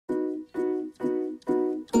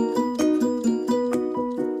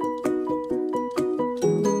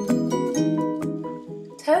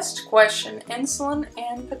Test question: insulin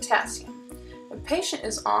and potassium. A patient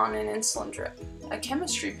is on an insulin drip. A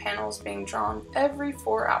chemistry panel is being drawn every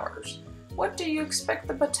 4 hours. What do you expect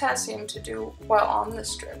the potassium to do while on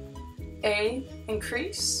this drip? A.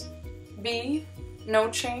 Increase. B. No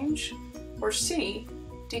change. Or C.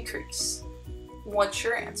 Decrease. What's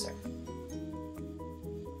your answer?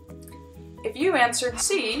 If you answered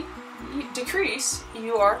C, decrease,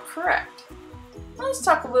 you are correct. Let's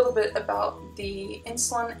talk a little bit about the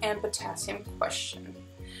insulin and potassium question.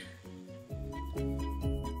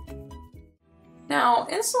 Now,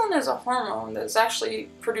 insulin is a hormone that is actually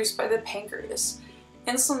produced by the pancreas.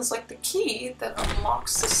 Insulin is like the key that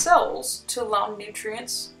unlocks the cells to allow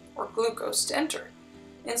nutrients or glucose to enter.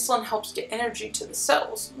 Insulin helps get energy to the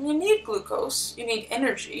cells. When you need glucose, you need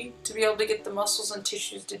energy to be able to get the muscles and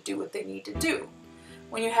tissues to do what they need to do.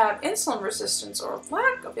 When you have insulin resistance or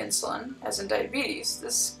lack of insulin, as in diabetes,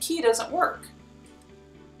 this key doesn't work.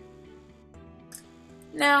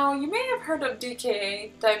 Now, you may have heard of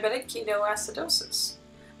DKA, diabetic ketoacidosis.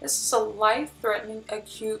 This is a life-threatening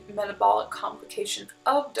acute metabolic complication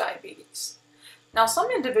of diabetes. Now,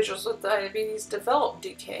 some individuals with diabetes develop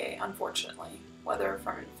DKA, unfortunately, whether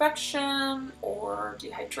from infection or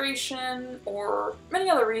dehydration or many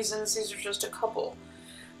other reasons. These are just a couple.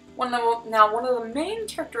 One of the main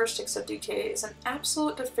characteristics of DKA is an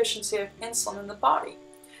absolute deficiency of insulin in the body.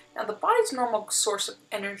 Now, the body's normal source of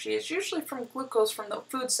energy is usually from glucose from the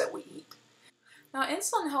foods that we eat. Now,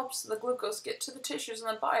 insulin helps the glucose get to the tissues in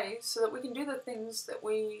the body so that we can do the things that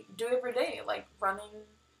we do every day, like running,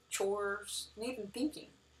 chores, and even thinking.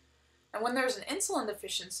 And when there's an insulin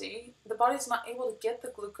deficiency, the body's not able to get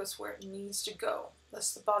the glucose where it needs to go.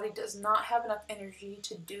 Thus, the body does not have enough energy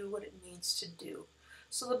to do what it needs to do.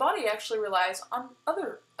 So the body actually relies on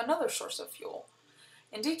another source of fuel.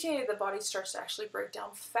 In DKA, the body starts to actually break down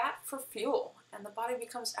fat for fuel, and the body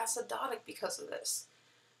becomes acidotic because of this.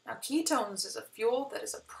 Now, ketones is a fuel that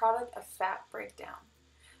is a product of fat breakdown.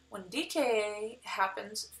 When DKA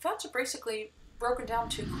happens, fats are basically broken down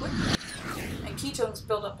too quickly, and ketones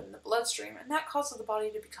build up in the bloodstream, and that causes the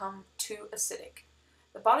body to become too acidic.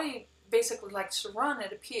 The body basically likes to run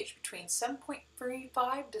at a pH between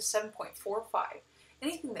 7.35 to 7.45.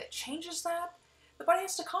 Anything that changes that, the body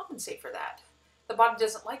has to compensate for that. The body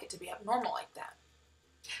doesn't like it to be abnormal like that.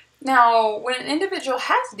 Now, when an individual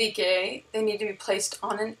has DKA, they need to be placed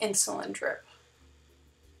on an insulin drip.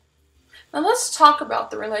 Now, let's talk about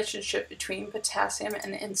the relationship between potassium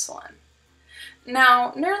and insulin.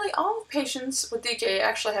 Now, nearly all patients with DKA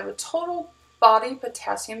actually have a total body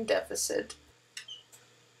potassium deficit.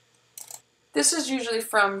 This is usually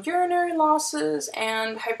from urinary losses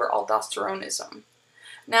and hyperaldosteronism.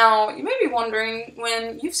 Now, you may be wondering,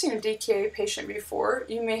 when you've seen a DKA patient before,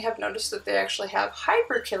 you may have noticed that they actually have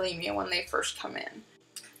hyperkalemia when they first come in.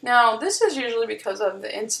 Now, this is usually because of the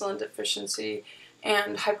insulin deficiency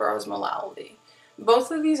and hyperosmolality.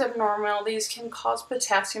 Both of these abnormalities can cause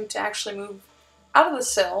potassium to actually move out of the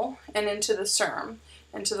cell and into the serum,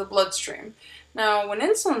 into the bloodstream. Now, when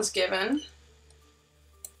insulin is given,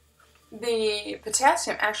 the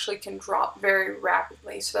potassium actually can drop very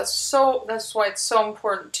rapidly. So that's why it's so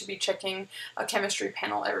important to be checking a chemistry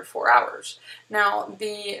panel every 4 hours. Now,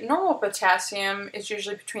 the normal potassium is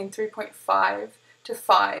usually between 3.5 to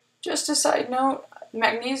 5. Just a side note,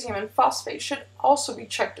 magnesium and phosphate should also be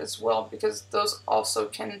checked as well, because those also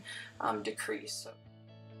can decrease.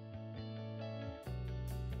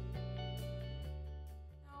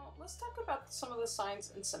 Let's talk about some of the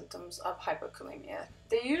signs and symptoms of hypokalemia.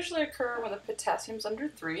 They usually occur when the potassium is under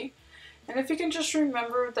 3, and if you can just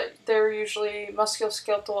remember that they're usually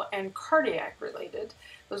musculoskeletal and cardiac related.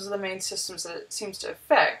 Those are the main systems that it seems to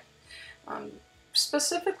affect.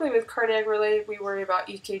 Specifically with cardiac related, we worry about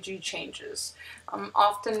EKG changes.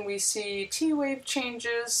 Often we see T wave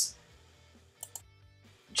changes.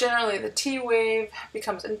 Generally the T wave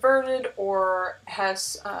becomes inverted or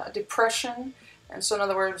has depression. And so in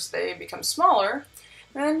other words, they become smaller.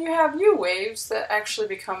 And then you have U waves that actually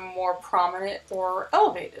become more prominent or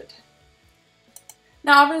elevated.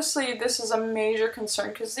 Now obviously this is a major concern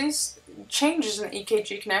because these changes in the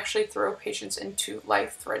EKG can actually throw patients into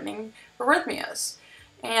life-threatening arrhythmias.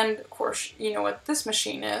 And of course, you know what this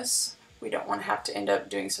machine is. We don't want to have to end up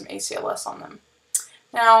doing some ACLS on them.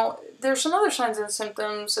 Now, there's some other signs and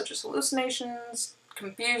symptoms such as hallucinations,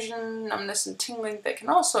 confusion, numbness, and tingling that can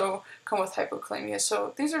also come with hypokalemia.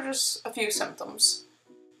 So these are just a few symptoms.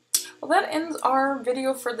 Well, that ends our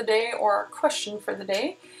video for the day, or our question for the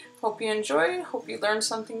day. Hope you enjoyed, hope you learned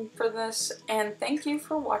something for this, and thank you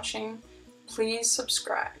for watching. Please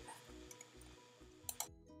subscribe.